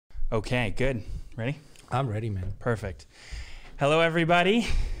Okay, good. Ready? I'm ready, man. Perfect. Hello, everybody.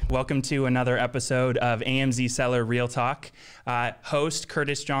 Welcome to another episode of AMZ Seller Real Talk. Host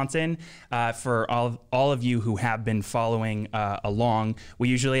Curtis Johnson. For all of you who have been following along, we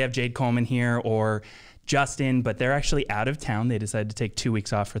usually have Jade Coleman here or Justin, but they're actually out of town. They decided to take 2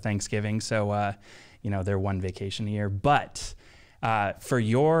 weeks off for Thanksgiving, so they're one vacation a year. But for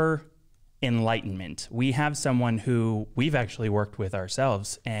your enlightenment, we have someone who we've actually worked with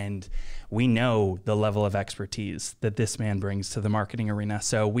ourselves, and we know the level of expertise that this man brings to the marketing arena.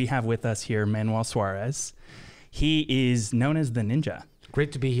 So we have with us here Manuel Suarez. He is known as the Ninja.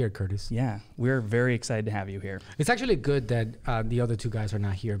 Great to be here, Curtis. Yeah, we're very excited to have you here. It's actually good that the other two guys are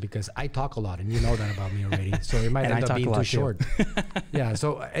not here because I talk a lot, and you know that about me already. So it might end up being too short. Yeah,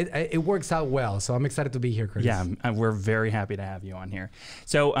 so it works out well. So I'm excited to be here, Curtis. Yeah, we're very happy to have you on here.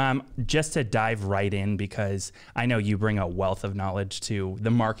 So just to dive right in, because I know you bring a wealth of knowledge to the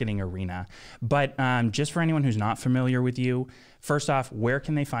marketing arena, but just for anyone who's not familiar with you, first off, where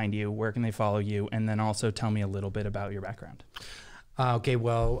can they find you? Where can they follow you? And then also tell me a little bit about your background. Okay,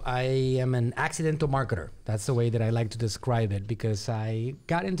 well, I am an accidental marketer. That's the way that I like to describe it, because I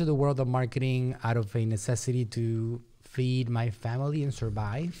got into the world of marketing out of a necessity to feed my family and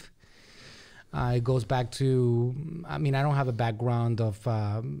survive. It goes back to, I don't have a background of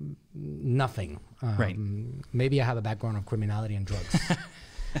nothing. Right. Maybe I have a background of criminality and drugs.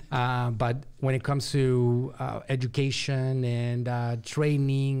 But when it comes to education and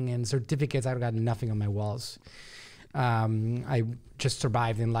training and certificates, I've got nothing on my walls. I just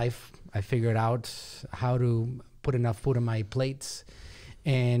survived in life. I figured out how to put enough food on my plates,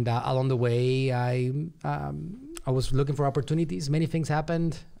 and along the way, I was looking for opportunities. Many things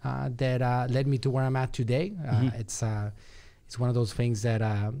happened that led me to where I'm at today. It's one of those things that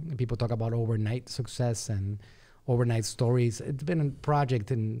people talk about overnight success and overnight stories. It's been a project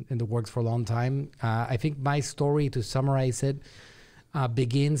in the works for a long time. I think my story, to summarize it,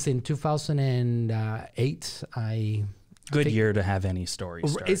 begins in 2008. Good year to have any story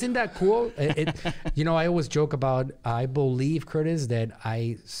start. Isn't that cool? I always joke about, I believe, Curtis, that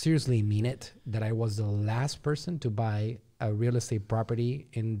I seriously mean it, that I was the last person to buy a real estate property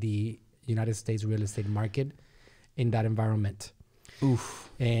in the United States real estate market in that environment.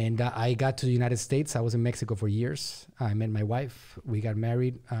 Oof. And I got to the United States. I was in Mexico for years. I met my wife. We got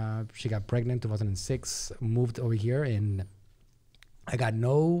married. She got pregnant in 2006, moved over here, and I got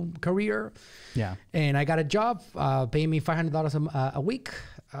no career. Yeah. And I got a job paying me $500 a week,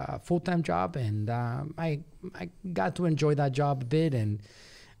 full-time job. And I got to enjoy that job a bit. And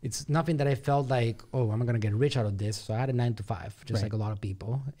it's nothing that I felt like, oh, I'm going to get rich out of this. So I had a 9 to 5, just like a lot of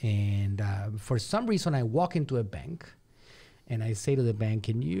people. And for some reason, I walk into a bank and I say to the bank,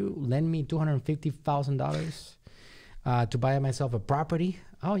 can you lend me $250,000 to buy myself a property?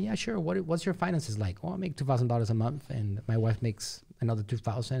 Oh, yeah, sure. What's your finances like? Oh, I make $2,000 a month, and my wife makes another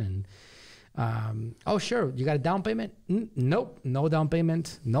 $2,000. And oh, sure. You got a down payment? Nope. No down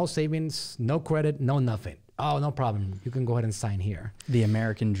payment, no savings, no credit, no nothing. Oh, no problem. You can go ahead and sign here. The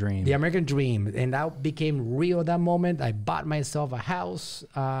American dream. The American dream. And that became real at that moment. I bought myself a house.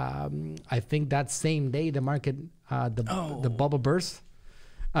 I think that same day the market, the bubble burst.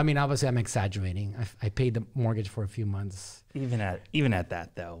 Obviously I'm exaggerating. I paid the mortgage for a few months. Even at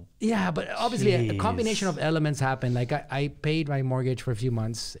that though. Yeah, but obviously a combination of elements happened. Like I paid my mortgage for a few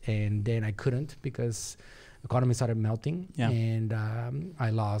months, and then I couldn't because the economy started melting. Yeah. And I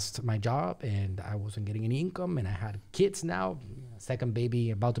lost my job, and I wasn't getting any income, and I had kids now, second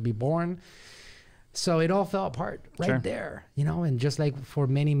baby about to be born. So it all fell apart right there, and just like for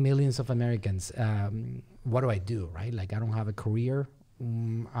many millions of Americans, what do I do, right? Like I don't have a career.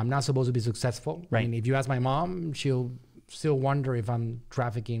 I'm not supposed to be successful. Right. If you ask my mom, she'll still wonder if I'm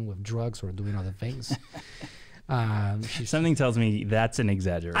trafficking with drugs or doing other things. Something tells me that's an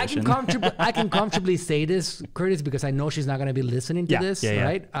exaggeration. I can comfortably say this, Curtis, because I know she's not going to be listening to this,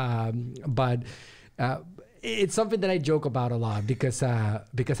 right? But it's something that I joke about a lot because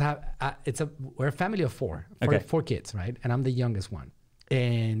we're a family of four kids, right? And I'm the youngest one,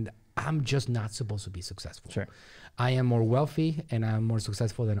 and I'm just not supposed to be successful. Sure. I am more wealthy and I'm more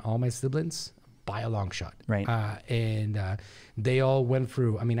successful than all my siblings by a long shot. Right. And they all went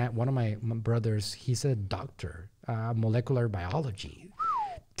through, one of my brothers, he's a doctor, molecular biology,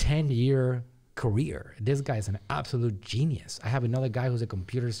 10-year career. This guy's an absolute genius. I have another guy who's a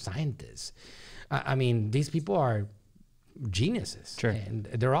computer scientist. These people are geniuses. Sure. And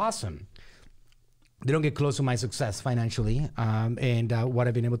they're awesome. They don't get close to my success financially and what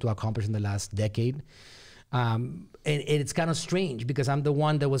I've been able to accomplish in the last decade. And it's kind of strange because I'm the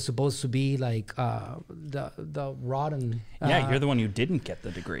one that was supposed to be like the rotten. Yeah, you're the one who didn't get the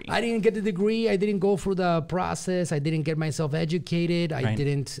degree. I didn't get the degree. I didn't go through the process. I didn't get myself educated. I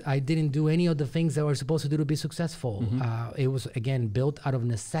didn't do any of the things that I was supposed to do to be successful. It was, again, built out of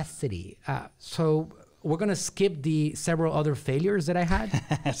necessity. So we're going to skip the several other failures that I had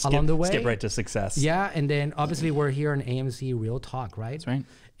along the way. Skip right to success. Yeah, and then obviously we're here on AMZ Real Talk, right? That's right.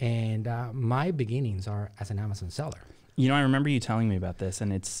 And my beginnings are as an Amazon seller. You know, I remember you telling me about this,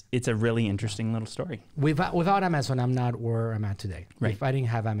 and it's a really interesting little story. Without Amazon, I'm not where I'm at today. Right. If I didn't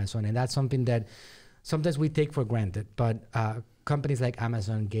have Amazon, and that's something that sometimes we take for granted, but companies like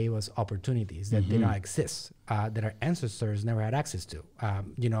Amazon gave us opportunities that did not exist, that our ancestors never had access to.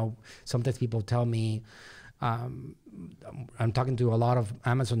 You know, sometimes people tell me, I'm talking to a lot of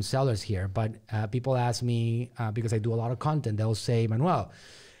Amazon sellers here, but people ask me, because I do a lot of content, they'll say, Manuel,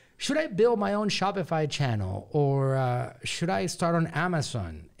 should I build my own Shopify channel, or should I start on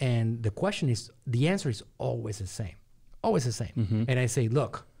Amazon? And the answer is always the same, always the same. And I say,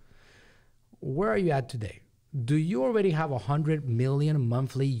 look, where are you at today? Do you already have 100 million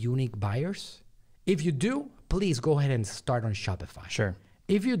monthly unique buyers? If you do, please go ahead and start on Shopify. Sure.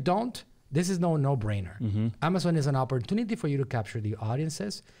 If you don't, this is no-brainer. Amazon is an opportunity for you to capture the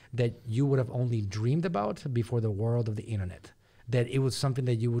audiences that you would have only dreamed about before the world of the internet. That it was something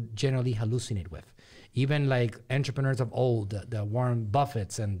that you would generally hallucinate with. Even like entrepreneurs of old, the Warren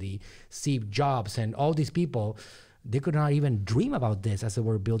Buffetts and the Steve Jobs and all these people, they could not even dream about this as they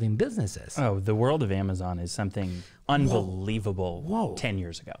were building businesses. Oh, the world of Amazon is something unbelievable 10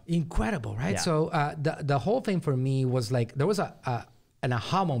 years ago. Incredible, right? Yeah. So the whole thing for me was like, there was an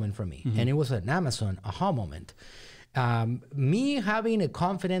aha moment for me, and it was an Amazon aha moment. Me having a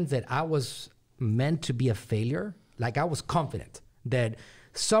confidence that I was meant to be a failure, like I was confident that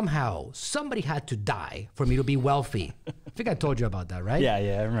somehow somebody had to die for me to be wealthy. I think I told you about that, right? Yeah,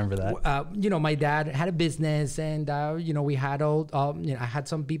 I remember that. You know, my dad had a business, and you know, we had I had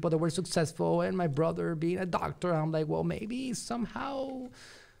some people that were successful, and my brother being a doctor. I'm like, well, maybe somehow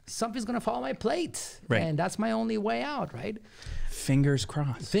something's gonna fall on my plate, right? And that's my only way out, right? Fingers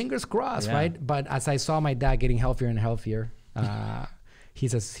crossed. Fingers crossed, right? But as I saw my dad getting healthier and healthier,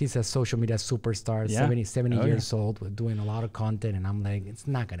 he's a social media superstar, 70 years old, with doing a lot of content, and I'm like, it's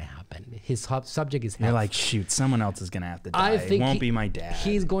not gonna happen. His subject is health. You're like, shoot, someone else is gonna have to die. It won't be my dad.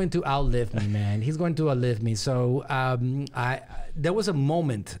 He's going to outlive me, man. He's going to outlive me. So there was a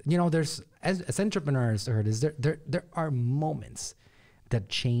moment, you know, there's as entrepreneurs, there are moments that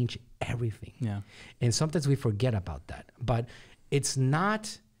change everything. Yeah. And sometimes we forget about that. But it's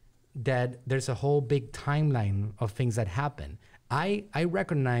not that there's a whole big timeline of things that happen. I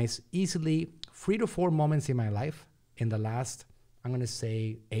recognize easily 3 to 4 moments in my life in the last, I'm gonna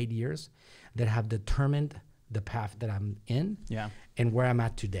say 8 years, that have determined the path that I'm in and where I'm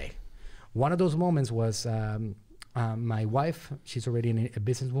at today. One of those moments was my wife. She's already a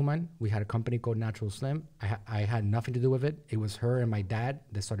businesswoman. We had a company called Natural Slim. I had nothing to do with it. It was her and my dad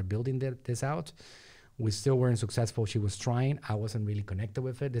that started building this out. We still weren't successful. She was trying. I wasn't really connected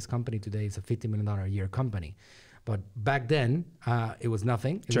with it. This company today is a $50 million a year company. But back then, it was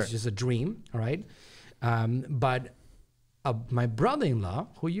nothing. It was just a dream, all right? But my brother-in-law,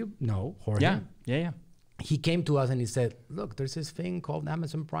 who you know, Jorge. Yeah. He came to us and he said, look, there's this thing called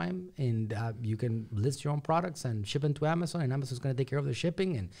Amazon Prime, and you can list your own products and ship them to Amazon, and Amazon's going to take care of the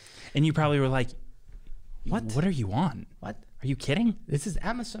shipping. And you probably were like, what? What are you on? What? Are you kidding? This is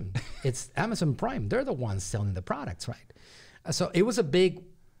Amazon. It's Amazon Prime. They're the ones selling the products, right? So it was a big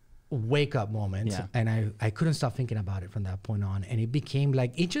wake-up moment, and I couldn't stop thinking about it from that point on. And it became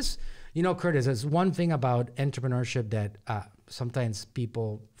like, it just, you know, Curtis, there's one thing about entrepreneurship that sometimes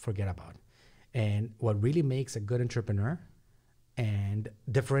people forget about. And what really makes a good entrepreneur and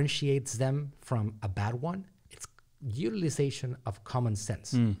differentiates them from a bad one, it's utilization of common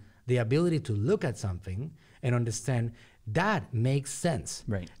sense. The ability to look at something and understand that makes sense.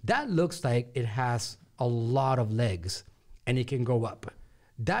 Right. That looks like it has a lot of legs and it can go up.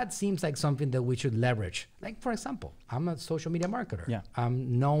 That seems like something that we should leverage. Like, for example, I'm a social media marketer. Yeah.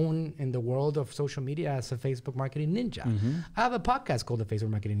 I'm known in the world of social media as a Facebook marketing ninja. I have a podcast called the Facebook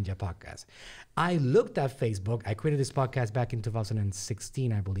Marketing Ninja Podcast. I looked at Facebook. I created this podcast back in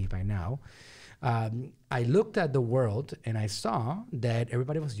 2016, I believe by now. I looked at the world and I saw that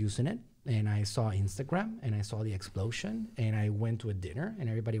everybody was using it. And I saw Instagram and I saw the explosion, and I went to a dinner and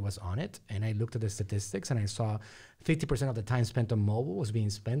everybody was on it. And I looked at the statistics and I saw 50% of the time spent on mobile was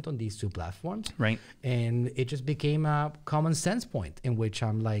being spent on these two platforms. Right. And it just became a common sense point in which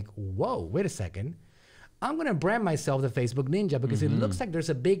I'm like, whoa, wait a second. I'm going to brand myself the Facebook Ninja because it looks like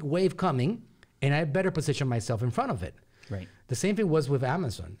there's a big wave coming and I better position myself in front of it. Right. The same thing was with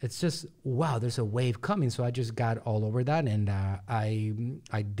Amazon. It's just, wow, there's a wave coming. So I just got all over that, and I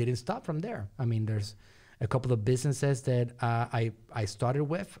didn't stop from there. I mean, there's a couple of businesses that I started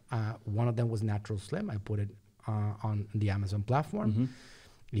with. One of them was Natural Slim. I put it on the Amazon platform.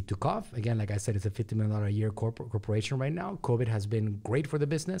 It took off. Again, like I said, it's a $50 million a year corporation right now. COVID has been great for the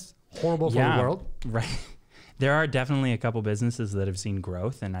business, horrible for the world. Right. There are definitely a couple businesses that have seen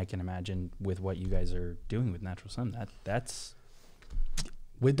growth, and I can imagine with what you guys are doing with Natural Slim, that's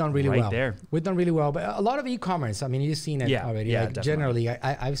we've done really right well. There. We've done really well, but a lot of e-commerce. I mean, you've seen it already. Yeah, like generally,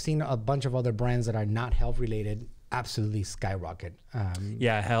 I've seen a bunch of other brands that are not health related absolutely skyrocket.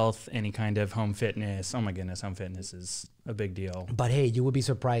 Health, any kind of home fitness. Oh my goodness, home fitness is a big deal. But hey, you would be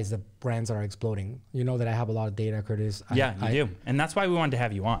surprised the brands that are exploding. You know that I have a lot of data, Curtis. You do. And that's why we wanted to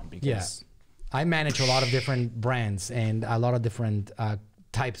have you on, because I manage a lot of different brands and a lot of different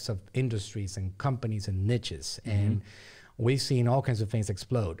types of industries and companies and niches. And we've seen all kinds of things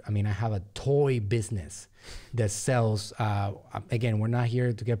explode. I mean, I have a toy business that sells, again, we're not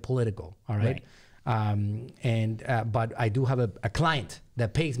here to get political, all right? But I do have a client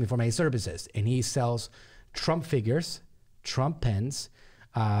that pays me for my services, and he sells Trump figures, Trump pens,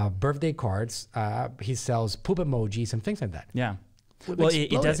 birthday cards. He sells poop emojis and things like that. Yeah. Well,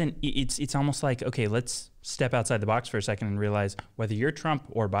 it doesn't, it's almost like, okay, let's step outside the box for a second and realize whether you're Trump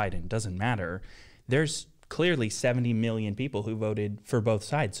or Biden, doesn't matter. There's clearly 70 million people who voted for both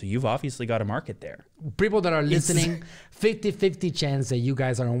sides. So you've obviously got a market there. People that are listening, 50-50 chance that you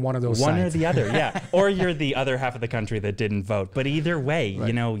guys are on one of those sides. One or the other, or you're the other half of the country that didn't vote. But either way,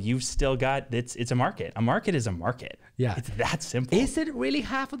 you know, you've still got, it's a market. A market is a market. Yeah. It's that simple. Is it really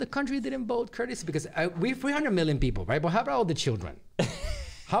half of the country didn't vote, Curtis? Because we're 300 million people, right? But how about all the children?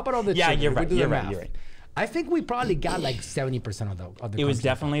 How about all the children? Yeah, you're right. I think we probably got like 70% of the country. It was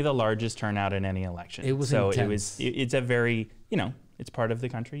definitely the largest turnout in any election. It was so intense. It's a very, you know, it's part of the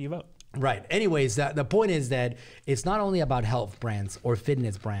country you vote. Right. Anyways, the point is that it's not only about health brands or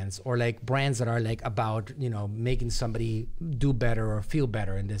fitness brands or like brands that are like about, you know, making somebody do better or feel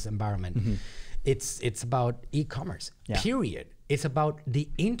better in this environment. It's about e-commerce, period. It's about the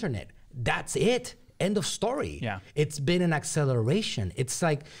internet. That's it. End of story. Yeah. It's been an acceleration. It's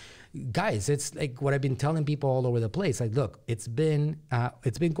like, guys, it's like what I've been telling people all over the place. Like, look, it's been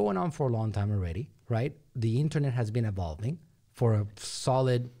going on for a long time already, right? The internet has been evolving for a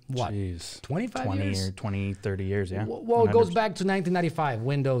solid, 25 years? 20, 30 years, yeah. Well, it goes back to 1995,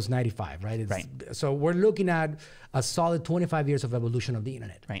 Windows 95, right? So we're looking at a solid 25 years of evolution of the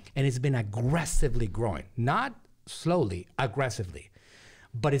internet. Right. And it's been aggressively growing, not slowly, aggressively.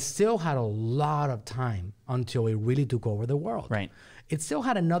 But it still had a lot of time until it really took over the world. Right. It still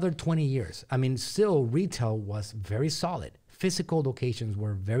had another 20 years. I mean, still retail was very solid. Physical locations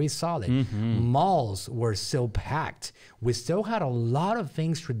were very solid. Malls were still packed. We still had a lot of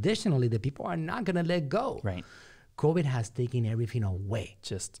things traditionally that people are not going to let go. Right. COVID has taken everything away.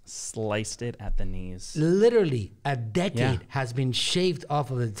 Just sliced it at the knees. Literally, a decade has been shaved off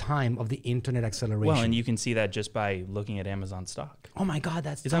of the time of the internet acceleration. Well, and you can see that just by looking at Amazon stock. Oh my God,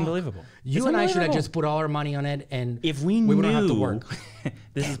 it's unbelievable. You and I should have just put all our money on it, and if we wouldn't have to work.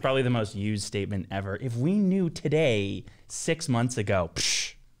 This is probably the most used statement ever. If we knew today, 6 months ago,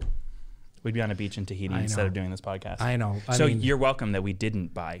 we'd be on a beach in Tahiti instead of doing this podcast. I know. So you're welcome that we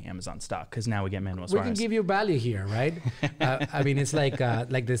didn't buy Amazon stock, because now we get Manuel Suarez. We can give you value here, right? I mean, it's like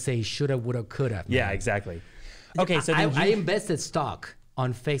they say, shoulda, woulda, coulda. Yeah, exactly. Okay, so I invested stock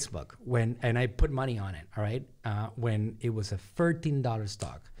on Facebook and I put money on it, all right? When it was a $13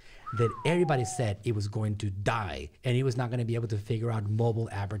 stock that everybody said it was going to die and it was not going to be able to figure out mobile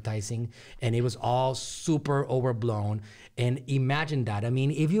advertising, and it was all super overblown. And imagine that. I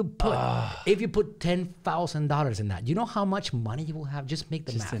mean, if you put $10,000 in that, you know how much money you will have? Just make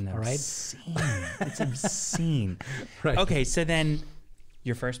the math, all right? It's obscene. Right. Okay, so then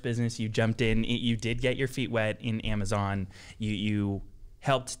your first business, you jumped in, you did get your feet wet in Amazon. You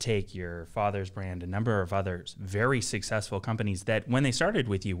helped take your father's brand, a number of others, very successful companies that when they started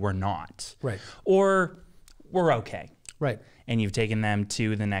with you were not. Right. Or were okay. Right. And you've taken them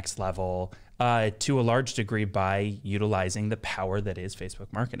to the next level to a large degree by utilizing the power that is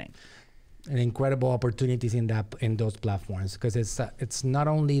Facebook marketing. And incredible opportunities in those platforms, because it's not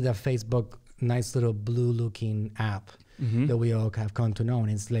only the Facebook nice little blue looking app that we all have come to know,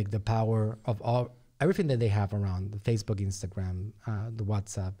 and it's like the power of everything that they have around the Facebook, Instagram, the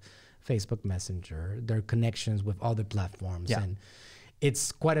WhatsApp, Facebook Messenger, their connections with other platforms. Yeah. And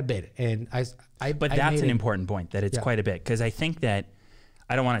it's quite a bit. And But that's an important point, that it's quite a bit, because I think that,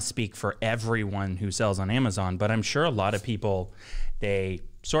 I don't want to speak for everyone who sells on Amazon, but I'm sure a lot of people, they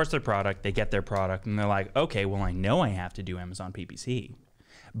source their product, they get their product, and they're like, okay, well, I know I have to do Amazon PPC.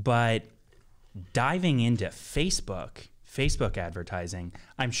 But diving into Facebook advertising,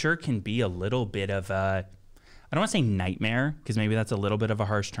 I'm sure can be a little bit of a, I don't want to say nightmare, because maybe that's a little bit of a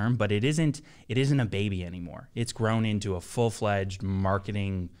harsh term, but it isn't a baby anymore. It's grown into a full-fledged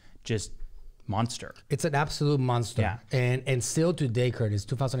marketing just monster. It's an absolute monster. Yeah. And still today, Curtis,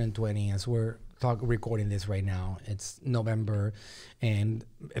 2020, as we're recording this right now, it's November, and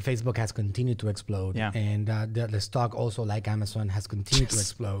Facebook has continued to explode. Yeah. And the stock also, like Amazon, has continued to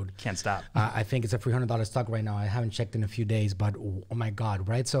explode. Can't stop. I think it's a $300 stock right now. I haven't checked in a few days, but oh my God,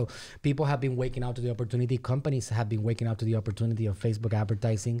 right? So people have been waking up to the opportunity. Companies have been waking up to the opportunity of Facebook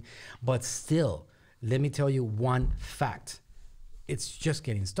advertising. But still, let me tell you one fact. It's just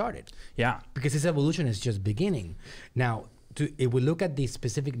getting started. Yeah. Because this evolution is just beginning. Now, if we look at the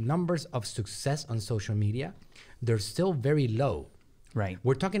specific numbers of success on social media, they're still very low. Right.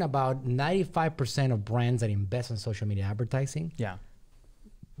 We're talking about 95% of brands that invest in social media advertising. Yeah.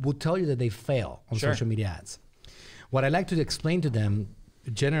 Will tell you that they fail on social media ads. What I like to explain to them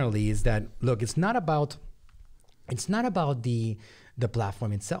generally is that, look, it's not about the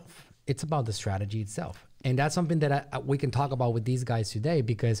platform itself. It's about the strategy itself. And that's something that we can talk about with these guys today,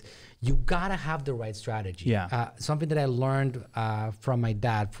 because you gotta have the right strategy. Yeah. Something that I learned from my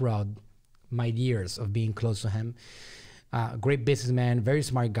dad throughout my years of being close to him. Great businessman, very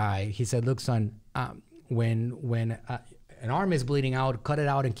smart guy. He said, "Look, son, when an arm is bleeding out, cut it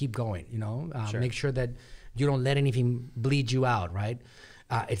out and keep going. You know, make sure that you don't let anything bleed you out. Right?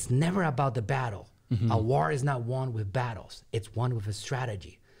 It's never about the battle. A war is not won with battles. It's won with a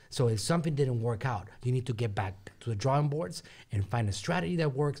strategy." So if something didn't work out, you need to get back to the drawing boards and find a strategy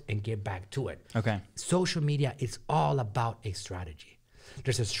that works and get back to it. Okay. Social media is all about a strategy.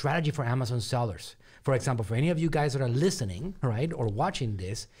 There's a strategy for Amazon sellers. For example, for any of you guys that are listening, right, or watching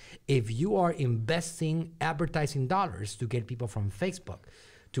this, if you are investing advertising dollars to get people from Facebook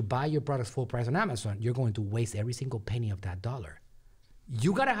to buy your products full price on Amazon, you're going to waste every single penny of that dollar.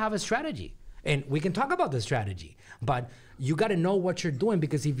 You got to have a strategy. And we can talk about the strategy, but you got to know what you're doing,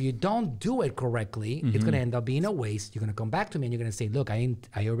 because if you don't do it correctly, it's going to end up being a waste. You're going to come back to me and you're going to say, look, I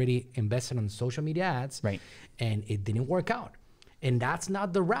already invested on social media ads, right, and it didn't work out. And that's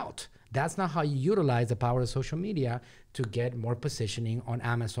not the route. That's not how you utilize the power of social media to get more positioning on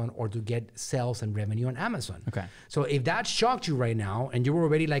Amazon or to get sales and revenue on Amazon. Okay. So if that shocked you right now and you were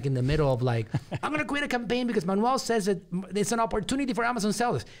already like in the middle of like, I'm going to create a campaign because Manuel says that it's an opportunity for Amazon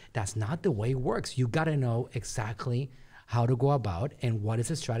sellers. That's not the way it works. You got to know exactly how to go about and what is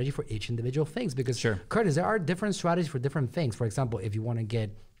the strategy for each individual things. Because Curtis, there are different strategies for different things. For example, if you want to get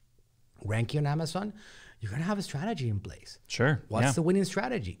ranking on Amazon, you're going to have a strategy in place. Sure. What's the winning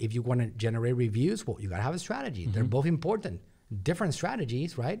strategy? If you want to generate reviews, well, you got to have a strategy. They're both important. Different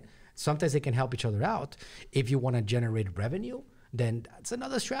strategies, right? Sometimes they can help each other out. If you want to generate revenue, then that's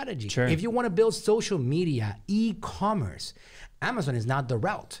another strategy. Sure. If you want to build social media, e-commerce, Amazon is not the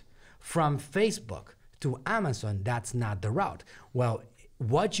route. From Facebook to Amazon, that's not the route. Well,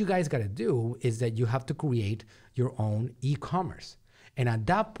 what you guys got to do is that you have to create your own e-commerce. And at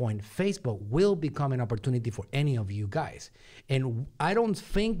that point, Facebook will become an opportunity for any of you guys. And I don't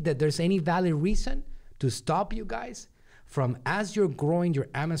think that there's any valid reason to stop you guys from, as you're growing your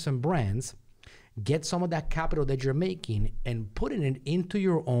Amazon brands, get some of that capital that you're making and putting it into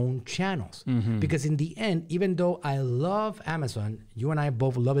your own channels. Because in the end, even though I love Amazon, you and I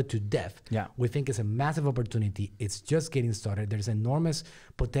both love it to death. Yeah. We think it's a massive opportunity. It's just getting started. There's enormous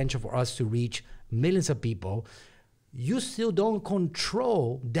potential for us to reach millions of people. You still don't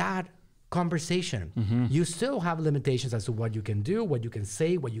control that conversation. You still have limitations as to what you can do, what you can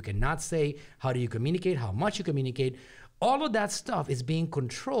say, what you cannot say, how do you communicate, how much you communicate. All of that stuff is being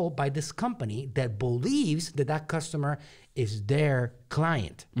controlled by this company that believes that that customer is their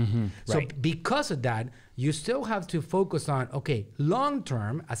client. So because of that, you still have to focus on, okay, long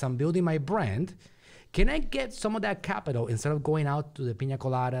term, as I'm building my brand, can I get some of that capital instead of going out to the pina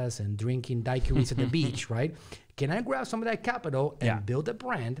coladas and drinking daiquiris at the beach, right? Can I grab some of that capital and build a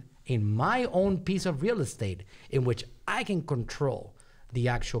brand in my own piece of real estate in which I can control the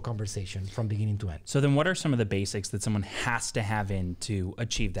actual conversation from beginning to end? So then what are some of the basics that someone has to have in to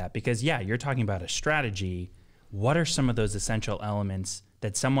achieve that? Because yeah, you're talking about a strategy. What are some of those essential elements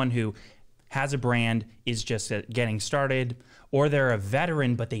that someone who has a brand, is just getting started, or they're a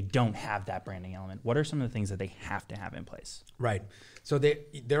veteran, but they don't have that branding element? What are some of the things that they have to have in place? Right. So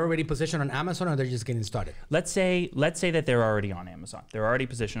they're already positioned on Amazon, or they're just getting started? Let's say that they're already on Amazon. They're already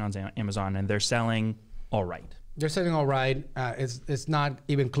positioned on Amazon and they're selling all right. They're selling all right. It's not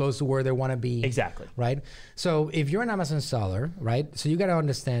even close to where they want to be. Exactly. Right? So if you're an Amazon seller, right? So you got to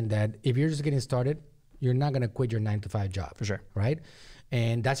understand that if you're just getting started, you're not going to quit your 9-to-5 job. For sure. Right?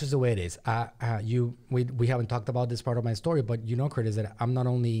 And that's just the way it is. We haven't talked about this part of my story, but you know, Curtis, that I'm not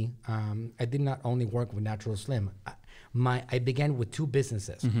only, I did not only work with Natural Slim. I began with 2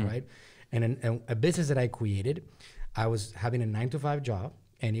 businesses, right? And a business that I created, I was having a 9-to-5 job,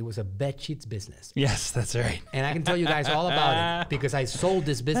 and it was a bed sheets business. Yes, that's right. And I can tell you guys all about it because I sold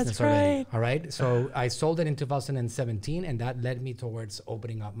this business That's already. right. All right. So I sold it in 2017, and that led me towards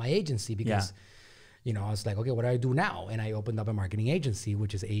opening up my agency because, you know, I was like, okay, what do I do now? And I opened up a marketing agency,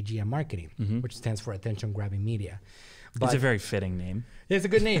 which is AGM Marketing, which stands for Attention Grabbing Media. But it's a very fitting name. It's a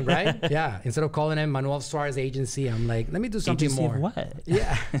good name, right? Yeah. Instead of calling it Manuel Suarez Agency, I'm like, let me do something Agency more. Of what?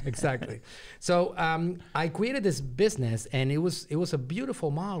 Yeah, exactly. So I created this business, and it was a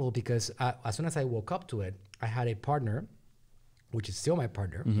beautiful model because as soon as I woke up to it, I had a partner, which is still my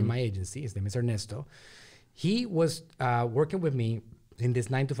partner in my agency. His name is Ernesto. He was working with me in this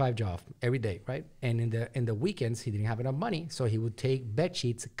 9-to-5 job every day, right? And in the weekends, he didn't have enough money, so he would take bed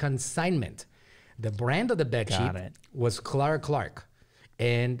sheets consignment. The brand of the bed sheet was Clark.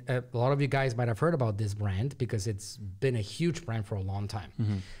 And a lot of you guys might have heard about this brand because it's been a huge brand for a long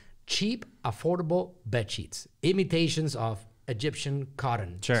time. Cheap, affordable bed sheets, imitations of Egyptian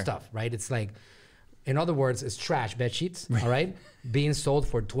cotton stuff, right? It's like, in other words, it's trash bed sheets, all right? Being sold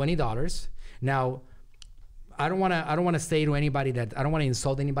for $20. Now, I don't want to say to anybody that I don't want to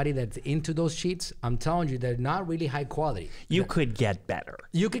insult anybody that's into those sheets. I'm telling you, they're not really high quality. You could get better.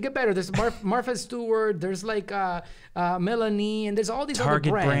 You could get better. There's Martha Stewart. There's like Melanie, and there's all these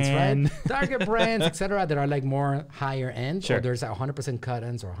Target other brands, brand. right? Target brands, etc., that are like more higher end. Sure. Or there's 100%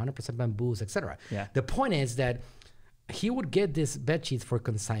 cottons or 100% bamboos, etc. Yeah. The point is that he would get these bed sheets for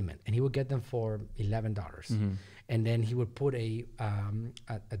consignment, and he would get them for $11, and then he would put a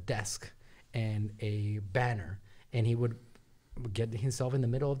desk and a banner, and he would get himself in the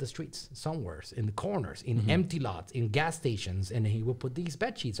middle of the streets, somewhere, in the corners, in empty lots, in gas stations, and he would put these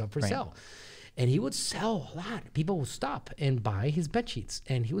bed sheets up for sale. And he would sell a lot. People would stop and buy his bed sheets,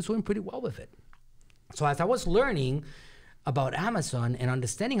 and he was doing pretty well with it. So as I was learning about Amazon and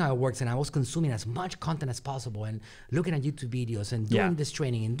understanding how it works, and I was consuming as much content as possible and looking at YouTube videos and doing this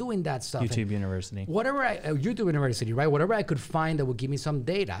training and doing that stuff. YouTube University. YouTube University, right? Whatever I could find that would give me some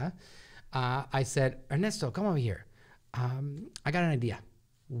data, I said, Ernesto, come over here. I got an idea.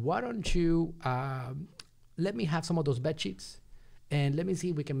 Why don't you let me have some of those bed sheets, and let me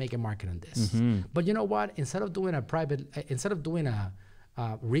see if we can make a market on this. But you know what? Instead of doing a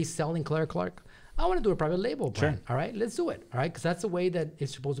reselling Clark, I want to do a private label brand. All right, let's do it. All right, because that's the way that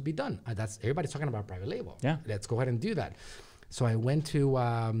it's supposed to be done. That's everybody's talking about private label. Yeah, let's go ahead and do that. So I went to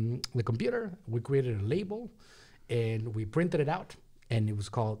the computer. We created a label, and we printed it out, and it was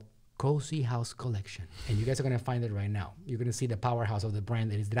called Cozy House Collection. And you guys are going to find it right now. You're going to see the powerhouse of the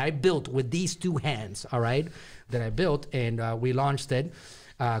brand that I built with these 2 hands, all right, that I built, and we launched it.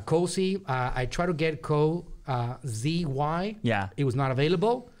 Cozy, I tried to get ZY. Yeah. It was not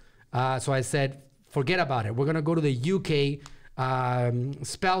available. So I said, forget about it. We're going to go to the UK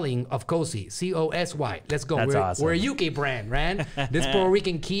spelling of Cozy, C-O-S-Y. Let's go. That's awesome. We're a UK brand, right? This Puerto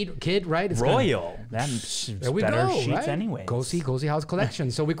Rican kid, right? It's Royal. That's there we better go, sheets right? anyway. Cozy House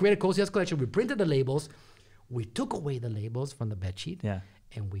Collection. So we created Cozy House Collection. We printed the labels. We took away the labels from the bed sheet. Yeah.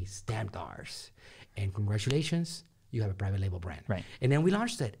 And we stamped ours. And congratulations, you have a private label brand. Right. And then we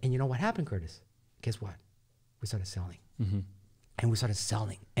launched it. And you know what happened, Curtis? Guess what? We started selling. And we started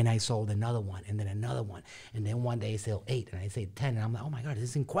selling, and I sold another one, and then another one, and then one day I sold 8, and I said 10, and I'm like, oh my God, this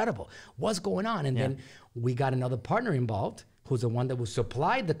is incredible. What's going on? And then we got another partner involved, who's the one that would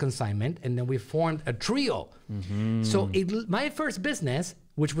supply the consignment, and then we formed a trio. So my first business,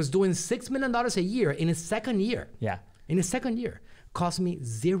 which was doing $6 million a year in its second year, cost me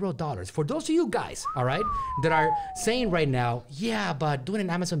 $0. For those of you guys, all right, that are saying right now, yeah, but doing an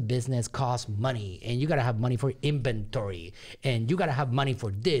Amazon business costs money, and you gotta have money for inventory, and you gotta have money for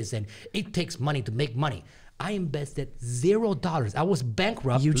this, and it takes money to make money. I invested $0. I was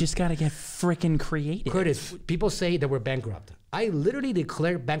bankrupt. You just gotta get freaking creative. Curtis, people say that we're bankrupt. I literally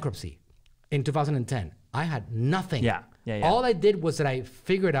declared bankruptcy in 2010. I had nothing. All I did was that I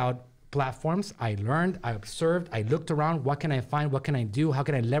figured out platforms. I learned, I observed, I looked around. What can I find? What can I do? How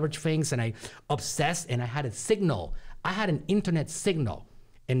can I leverage things? And I obsessed, and I had a signal. I had an internet signal,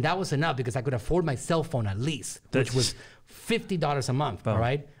 and that was enough because I could afford my cell phone at least, which was $50 a month. All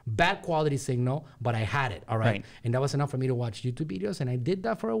right, bad quality signal, but I had it. All right, and that was enough for me to watch YouTube videos, and I did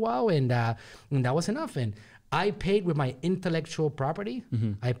that for a while, and that was enough. And I paid with my intellectual property.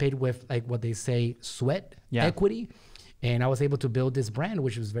 I paid with like what they say, sweat equity. And I was able to build this brand,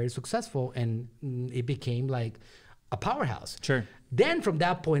 which was very successful. And it became like a powerhouse. Sure. Then from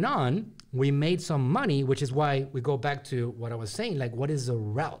that point on, we made some money, which is why we go back to what I was saying, like what is the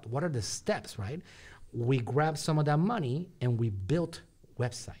route? What are the steps, right? We grabbed some of that money and we built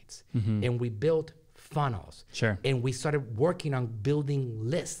websites and we built funnels. Sure. And we started working on building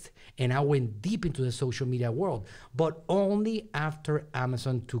lists. And I went deep into the social media world, but only after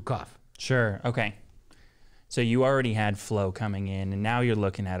Amazon took off. Sure. Okay. So you already had flow coming in, and now you're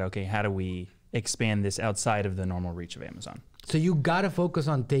looking at, okay, how do we expand this outside of the normal reach of Amazon? So you got to focus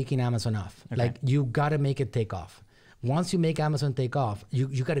on taking Amazon off. Okay. Like you got to make it take off. Once you make Amazon take off,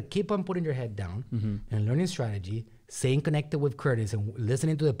 you got to keep on putting your head down and learning strategy, staying connected with Curtis and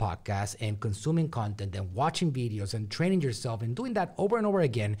listening to the podcast and consuming content and watching videos and training yourself and doing that over and over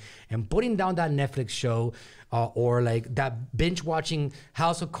again and putting down that Netflix show or like that binge watching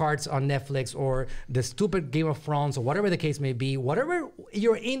House of Cards on Netflix or the stupid Game of Thrones or whatever the case may be, whatever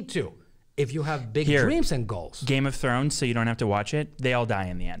you're into. If you have big dreams and goals. Game of Thrones, so you don't have to watch it. They all die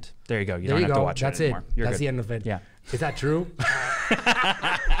in the end. There you go. You don't have to watch it anymore. That's the end of it. Yeah. Is that true?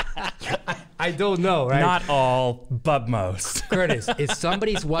 I don't know, right? Not all, but most. Curtis, if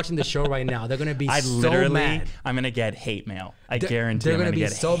somebody's watching the show right now, they're going to be so mad. I'm going to get hate mail. I guarantee I'm going to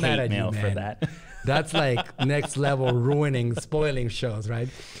get so hate mail for that. That's like next level ruining, spoiling shows, right?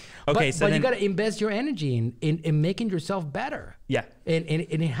 Okay, but you got to invest your energy in making yourself better. Yeah. And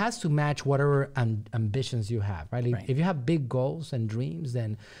it has to match whatever ambitions you have, right? If you have big goals and dreams,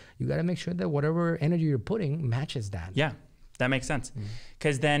 then you got to make sure that whatever energy you're putting matches that. Yeah, that makes sense.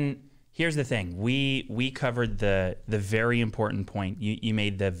 Because then here's the thing. We covered the very important point. You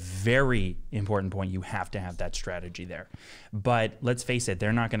made the very important point. You have to have that strategy there. But let's face it,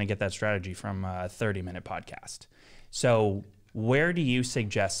 they're not going to get that strategy from a 30-minute podcast. So where do you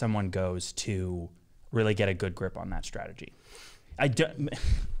suggest someone goes to really get a good grip on that strategy?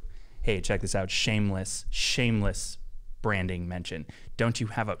 Hey, check this out. Shameless branding mention. Don't you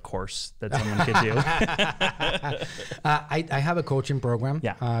have a course that someone could do? I have a coaching program,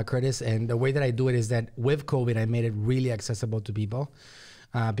 Curtis, and the way that I do it is that with COVID, I made it really accessible to people.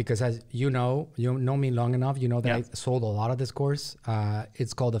 Because as you know me long enough, you know that I sold a lot of this course.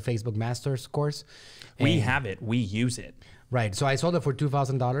 It's called the Facebook Masters course. We have it. We use it. Right. So I sold it for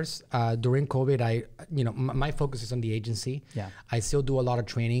 $2,000. During COVID, my focus is on the agency. Yeah. I still do a lot of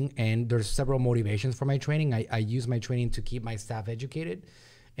training, and there's several motivations for my training. I use my training to keep my staff educated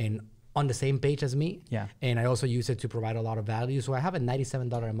and on the same page as me. Yeah. And I also use it to provide a lot of value. So I have a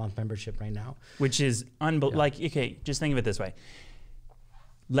 $97 a month membership right now. Which is like, okay, just think of it this way.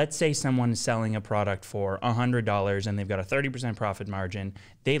 Let's say someone's selling a product for $100 and they've got a 30% profit margin.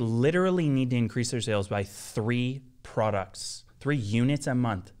 They literally need to increase their sales by 3 units a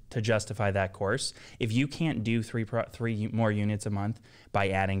month to justify that course. If you can't do 3 more units a month by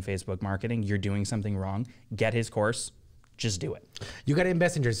adding Facebook marketing, you're doing something wrong. Get his course. Just do it. You got to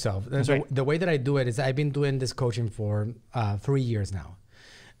invest in yourself. The way that I do it is I've been doing this coaching for 3 years now.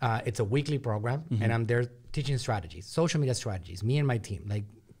 It's a weekly program, and I'm there teaching strategies, social media strategies, me and my team, like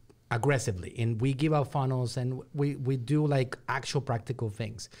aggressively. And we give out funnels and we do like actual practical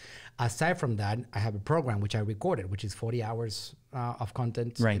things. Aside from that, I have a program which I recorded, which is 40 hours of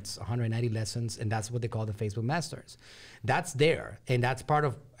content. Right. It's 190 lessons, and that's what they call the Facebook Masters. That's there, and that's part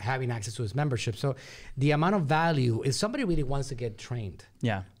of having access to his membership. So the amount of value, if somebody really wants to get trained,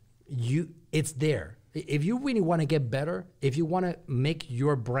 it's there. If you really want to get better, if you want to make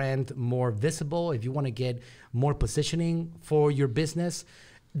your brand more visible, if you want to get more positioning for your business,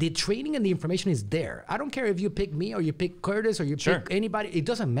 the training and the information is there. I don't care if you pick me or you pick Curtis or you pick anybody. It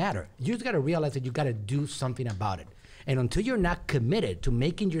doesn't matter. You just got to realize that you got to do something about it. And until you're not committed to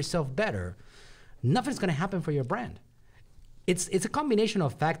making yourself better, nothing's going to happen for your brand. It's a combination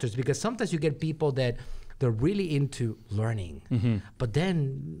of factors, because sometimes you get people that they're really into learning, but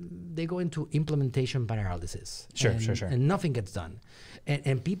then they go into implementation paralysis. Sure. And nothing gets done.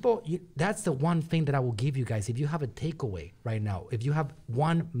 And people, that's the one thing that I will give you guys. If you have a takeaway right now, if you have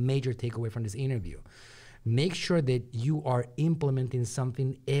one major takeaway from this interview, make sure that you are implementing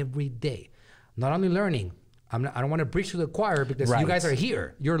something every day. Not only learning. I don't want to preach to the choir, because you guys are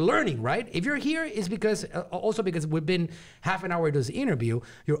here. You're learning, right? If you're here, it's because also because we've been half an hour into this interview,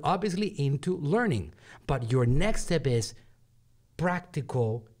 you're obviously into learning. But your next step is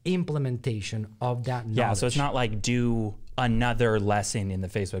practical implementation of that knowledge. Yeah, so it's not like do another lesson in the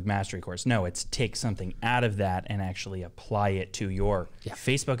Facebook Mastery course. No, it's take something out of that and actually apply it to your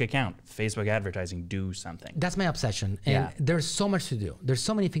Facebook account, Facebook advertising, do something. That's my obsession. And there's so much to do. There's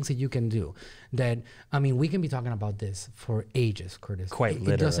so many things that you can do that, I mean, we can be talking about this for ages, Curtis. Quite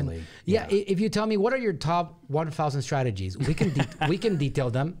literally. If you tell me what are your top 1,000 strategies, we can we can detail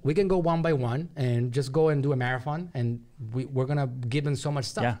them. We can go one by one and just go and do a marathon, and we're gonna give them so much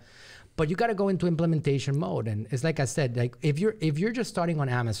stuff. Yeah. But you got to go into implementation mode. And it's like I said, like if you're just starting on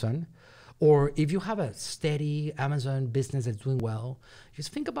Amazon, or if you have a steady Amazon business that's doing well,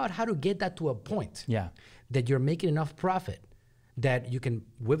 just think about how to get that to a point that you're making enough profit that you can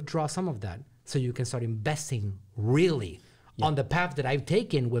withdraw some of that so you can start investing really on the path that I've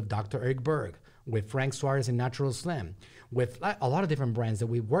taken with Dr. Eric Berg, with Frank Suarez and Natural Slim, with a lot of different brands that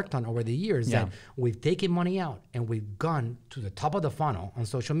we've worked on over the years that we've taken money out and we've gone to the top of the funnel on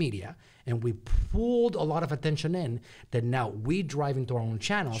social media and we pulled a lot of attention in that now we drive into our own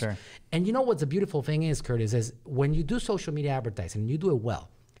channels. Sure. And you know what the beautiful thing is, Curtis, is when you do social media advertising and you do it well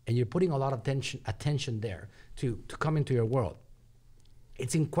and you're putting a lot of attention there to come into your world,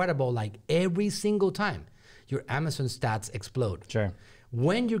 it's incredible. Like every single time your Amazon stats explode. Sure.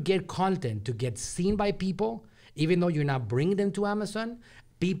 When you get content to get seen by people, even though you're not bringing them to Amazon,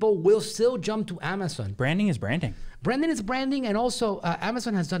 people will still jump to Amazon. Branding is branding. Branding is branding, and also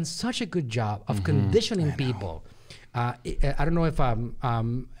Amazon has done such a good job of conditioning people. I don't know if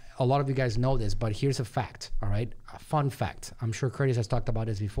a lot of you guys know this, but here's a fact, all right? A fun fact. I'm sure Curtis has talked about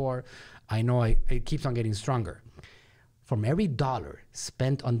this before. I know it keeps on getting stronger. From every dollar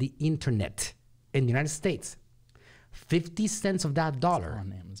spent on the internet in the United States, 50 cents of that dollar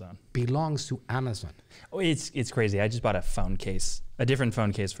on Amazon belongs to Amazon. Oh, it's crazy. I just bought a phone case, a different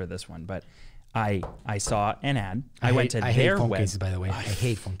phone case for this one, but I saw an ad. I went to their hate phone web. cases, by the way. I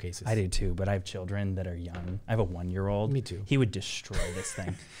hate phone cases. I do too, but I have children that are young. I have a 1-year-old. Me too. He would destroy this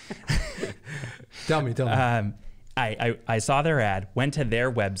thing. Tell me. I saw their ad, went to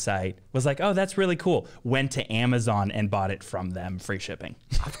their website, was like, oh, that's really cool. Went to Amazon and bought it from them, free shipping.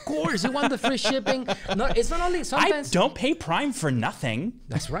 Of course, you want the free shipping. No, it's not only sometimes. I don't pay Prime for nothing.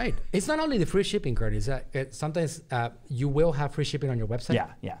 That's right. It's not only the free shipping, Curtis. Sometimes you will have free shipping on your website.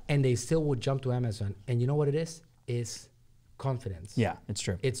 Yeah. And they still will jump to Amazon. And you know what it is? It's confidence. Yeah, it's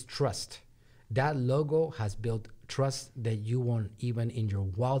true. It's trust. That logo has built trust that you won't even in your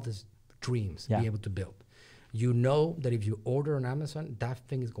wildest dreams be able to build. You know that if you order on Amazon, that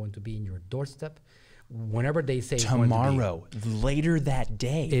thing is going to be in your doorstep whenever they say tomorrow, later that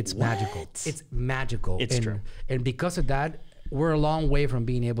day. It's magical. It's magical. It's true. And because of that, we're a long way from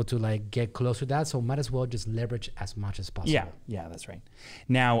being able to like get close to that. So might as well just leverage as much as possible. Yeah, that's right.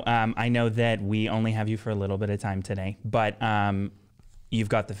 Now, I know that we only have you for a little bit of time today, but you've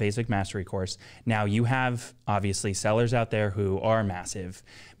got the Facebook Mastery course. Now you have obviously sellers out there who are massive.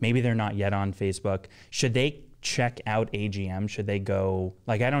 Maybe they're not yet on Facebook. Should they check out AGM? Should they go,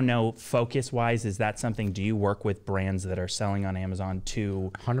 like, I don't know, focus wise, is that something, do you work with brands that are selling on Amazon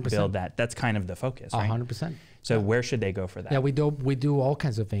to 100%. Build that? That's kind of the focus, right? 100%. So where should they go for that? Yeah, we do all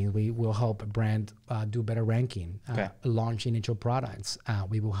kinds of things. We will help a brand do better ranking, launch initial products.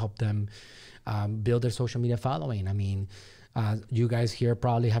 We will help them build their social media following. I mean, you guys here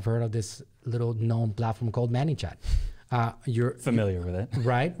probably have heard of this little known platform called ManyChat. You're familiar with it,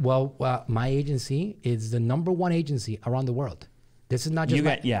 right? Well, my agency is the #1 agency around the world. This is not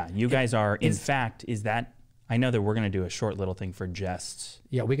just you guys are. In fact, is that? I know that we're going to do a short little thing for Jests.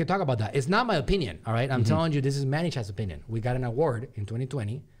 Yeah, we can talk about that. It's not my opinion, all right? I'm telling you, this is ManyChat's opinion. We got an award in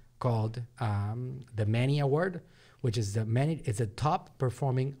 2020 called the Many Award, which is it's a top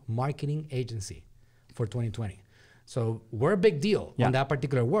performing marketing agency for 2020. So we're a big deal on that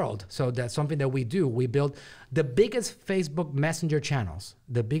particular world. So that's something that we do. We build the biggest Facebook Messenger channels,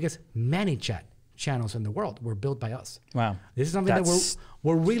 the biggest ManyChat channels in the world were built by us. Wow. This is something that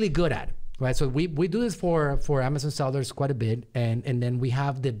we're really good at. Right, so we do this for Amazon sellers quite a bit, and then we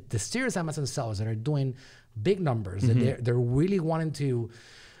have the serious Amazon sellers that are doing big numbers. That they're really wanting to,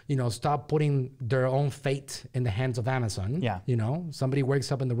 stop putting their own fate in the hands of Amazon. Yeah, somebody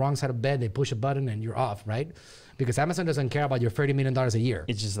wakes up in the wrong side of bed, they push a button, and you're off, right? Because Amazon doesn't care about your $30 million a year.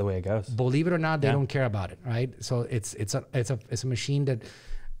 It's just the way it goes. Believe it or not, they don't care about it, right? So it's a machine that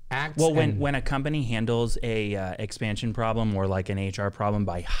acts. Well, when a company handles a expansion problem or like an HR problem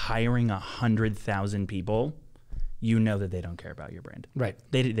by hiring 100,000 people, you know that they don't care about your brand. Right.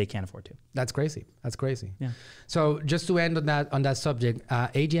 They can't afford to. That's crazy. That's crazy. Yeah. So just to end on that subject,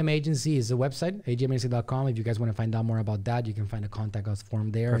 AGM Agency is the website, agmagency.com. If you guys want to find out more about that, you can find a contact us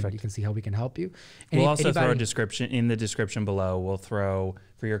form there. Perfect. And you can see how we can help you. We'll also throw a description in the description below. We'll throw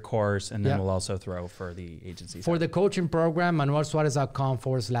for your course, and then Yeah. we'll also throw for the agency. For the coaching program,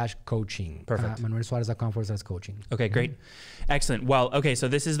 manuelsuarez.com/coaching. Perfect. manuelsuarez.com/coaching. Okay, great. Excellent. Well, okay, so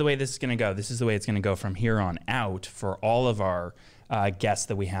this is the way this is going to go. This is the way it's going to go from here on out for all of our guests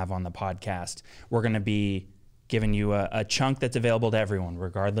that we have on the podcast. We're going to be giving you a chunk that's available to everyone,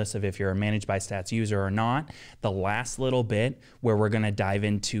 regardless of if you're a ManageByStats user or not. The last little bit where we're going to dive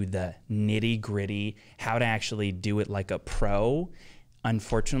into the nitty-gritty, how to actually do it like a pro.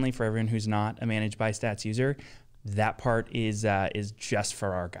 Unfortunately, for everyone who's not a ManageByStats user, that part is just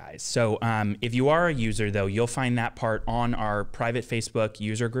for our guys. So if you are a user, though, you'll find that part on our private Facebook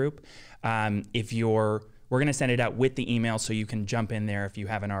user group. We're going to send it out with the email, so you can jump in there if you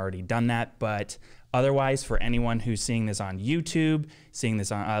haven't already done that. But otherwise, for anyone who's seeing this on YouTube, seeing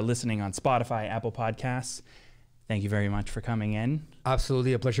this on listening on Spotify, Apple Podcasts, thank you very much for coming in.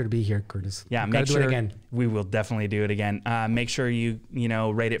 Absolutely a pleasure to be here, Curtis. Yeah, make sure do it again. We will definitely do it again. Make sure you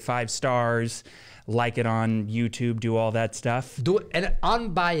rate it 5 stars, like it on YouTube, do all that stuff. Do an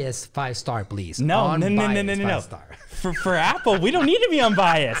unbiased 5-star, please. No. For Apple, we don't need to be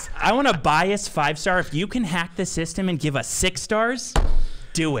unbiased. I want a biased 5-star. If you can hack the system and give us 6 stars,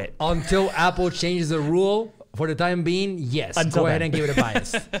 do it. Until Apple changes the rule. For the time being, yes. Go ahead and give it a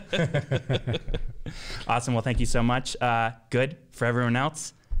bias. Awesome. Well, thank you so much. Good. For everyone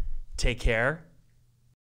else, take care.